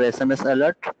email or SMS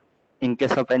alert in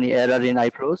case of any error in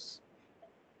iFlows.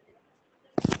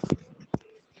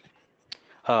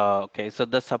 Okay, so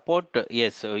the support,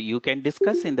 yes, you can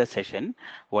discuss in the session,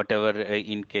 whatever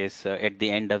in case at the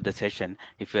end of the session,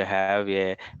 if you have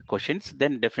questions,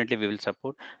 then definitely we will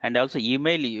support. And also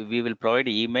email, we will provide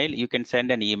email. You can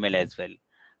send an email as well.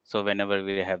 So whenever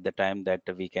we have the time that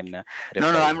we can No,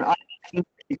 reply. I'm asking,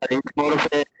 it's more of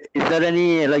a, is there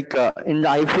any, in the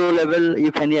iFlow level,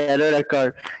 if any error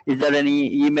occur, is there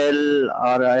any email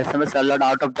or SMS alert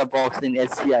out of the box in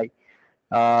HCI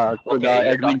to the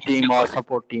Okay, admin team or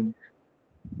support team?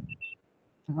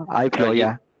 iFlow, you,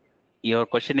 yeah. your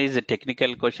question is a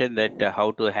technical question that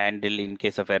how to handle in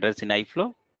case of errors in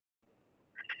iFlow.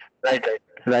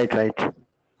 Right.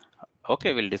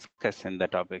 Okay, we'll discuss in the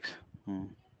topics.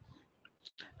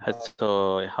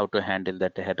 So how to handle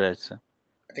that errors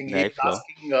I think in the he is iFlow.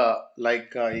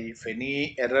 asking if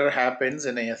any error happens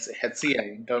in a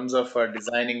HCI in terms of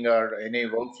designing or any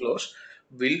workflows,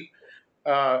 will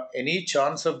any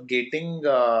chance of getting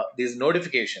these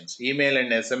notifications, email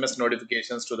and SMS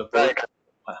notifications to the portal?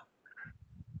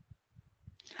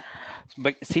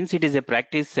 But since it is a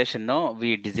practice session, no,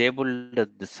 we disabled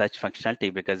the such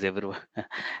functionality because everyone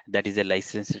that is a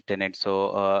licensed tenant,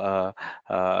 so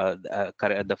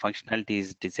the functionality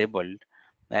is disabled.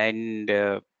 And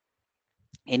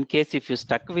in case if you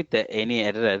stuck with any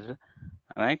error,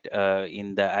 right,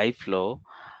 in the iFlow,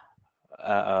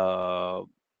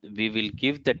 we will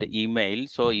give that email,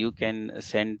 so you can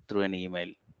send through an email.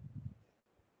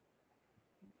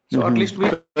 So at least we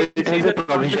So can it see has the a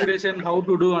provision. configuration, how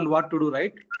to do and what to do,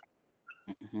 right?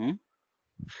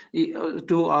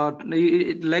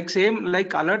 Like same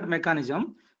like alert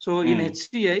mechanism. So in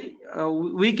HCI,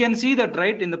 we can see that,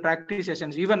 right, in the practice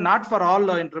sessions, even not for all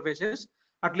interfaces,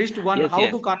 at least one, Yes, how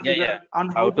yes. to configure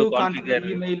and How how to to configure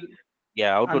configure, email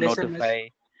how to and SMS. notify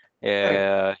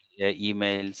Correct.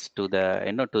 emails to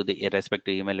the to the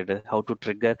respective email address, how to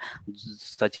trigger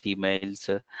such emails.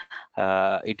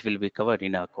 It will be covered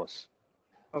in our course.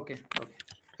 Okay.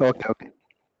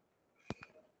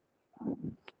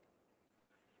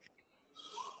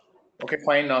 Okay,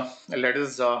 fine. Let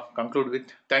us conclude with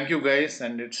thank you guys,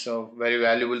 and it's a very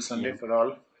valuable Sunday for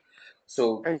all.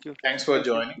 So Thank you. thanks for Thank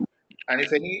you. joining. And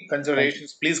if any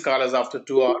considerations, please call us after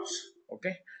 2 hours.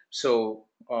 Okay, so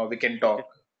we can Okay. talk.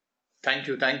 Thank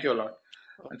you a lot,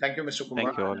 and thank you, Mr. Kumar,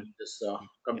 Thank you all. and just Yeah.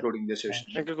 concluding this session.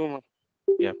 Thank you, Kumar.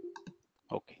 Yeah.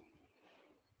 Okay.